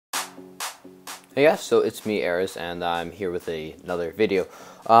Hey guys, so it's me, Eris, and I'm here with another video.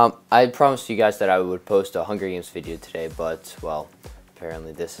 I promised you guys that I would post a Hunger Games video today, but, well,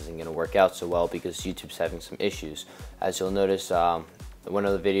 apparently this isn't going to work out so well because YouTube's having some issues. As you'll notice, one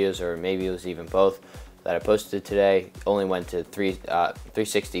of the videos, or maybe it was even both, that I posted today only went to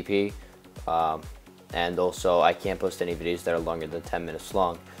 360p, and also I can't post any videos that are longer than 10 minutes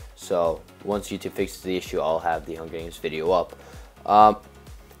long. So once YouTube fixes the issue, I'll have the Hunger Games video up.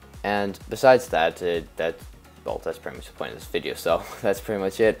 And besides that, well, that's pretty much the point of this video, so that's pretty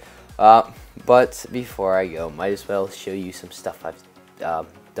much it. But before I go, might as well show you some stuff I've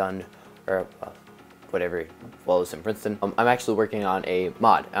done, or whatever, while I was in Princeton. I'm actually working on a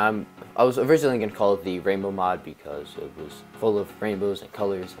mod. I was originally going to call it the Rainbow mod because it was full of rainbows and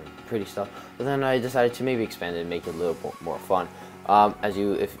colors and pretty stuff, but then I decided to maybe expand it and make it a little more fun.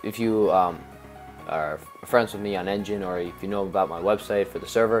 If you are friends with me on Engine, or if you know about my website for the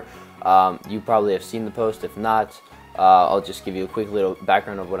server, you probably have seen the post. If not, I'll just give you a quick little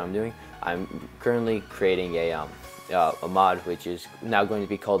background of what I'm doing. I'm currently creating a mod which is now going to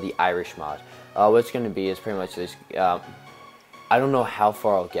be called the Irish mod. What it's going to be is pretty much this. I don't know how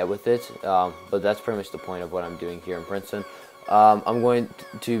far I'll get with it, but that's pretty much the point of what I'm doing here in Princeton. I'm going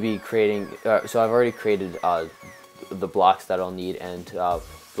to be creating, so I've already created the blocks that I'll need, and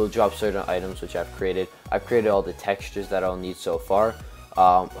they'll drop certain items which I've created. I've created all the textures that I'll need so far.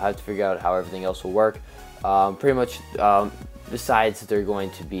 I have to figure out how everything else will work. Pretty much, besides they're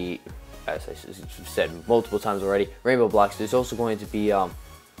going to be, as I said multiple times already, rainbow blocks, there's also going to be,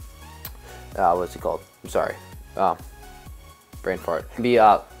 what's it called? I'm sorry. Brain fart. Be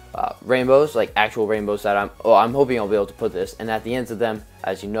rainbows, like actual rainbows that I'm hoping I'll be able to put this, and at the ends of them,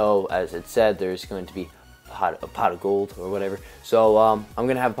 as you know, as it said, there's going to be a pot of gold or whatever. So I'm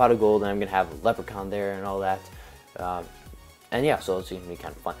gonna have a pot of gold, and I'm gonna have a leprechaun there and all that, and yeah, so it's gonna be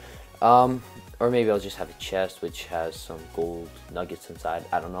kind of fun. Or maybe I'll just have a chest which has some gold nuggets inside.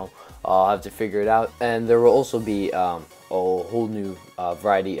 I don't know. I'll have to figure it out. And there will also be a whole new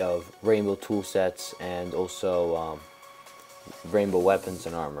variety of rainbow tool sets, and also rainbow weapons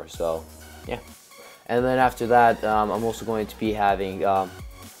and armor. So yeah. And then after that, I'm also going to be having,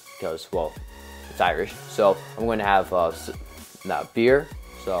 because, well, it's Irish, so I'm going to have beer.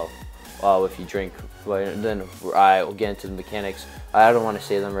 So if you drink, then I will get into the mechanics. I don't want to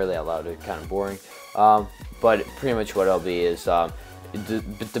say them really out loud, they're kind of boring, but pretty much what it'll be is,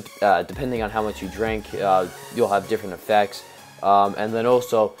 depending on how much you drink, you'll have different effects, and then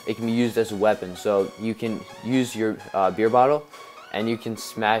also it can be used as a weapon. So you can use your beer bottle and you can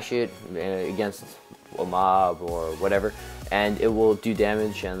smash it against a mob or whatever, and it will do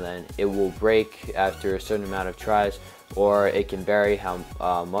damage, and then it will break after a certain amount of tries, or it can vary how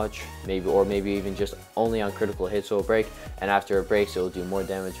much, or maybe even just only on critical hits it will break, and after it breaks it will do more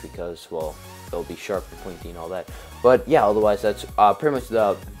damage because, well, it'll be sharp and pointy and all that. But yeah, otherwise that's pretty much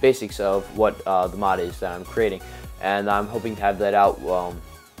the basics of what the mod is that I'm creating, and I'm hoping to have that out,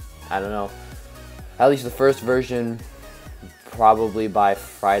 I don't know, at least the first version probably by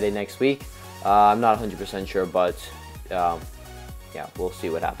Friday next week. I'm not 100% sure, but yeah, we'll see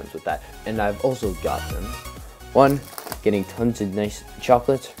what happens with that. And I've also gotten getting tons of nice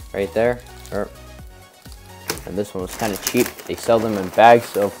chocolate right there. And this one was kind of cheap. They sell them in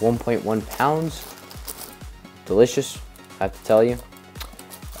bags of 1.1 pounds. Delicious, I have to tell you.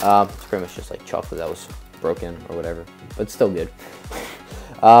 It's pretty much just like chocolate that was broken or whatever, but still good.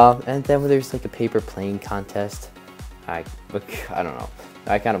 And then there's like a paper plane contest. I don't know.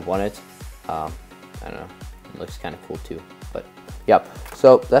 I kind of won it. I don't know. It looks kind of cool too. But yep.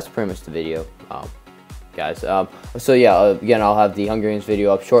 So that's pretty much the video, guys. So yeah. Again, I'll have the Hunger Games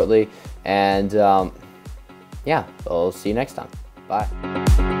video up shortly, and yeah, I'll see you next time. Bye.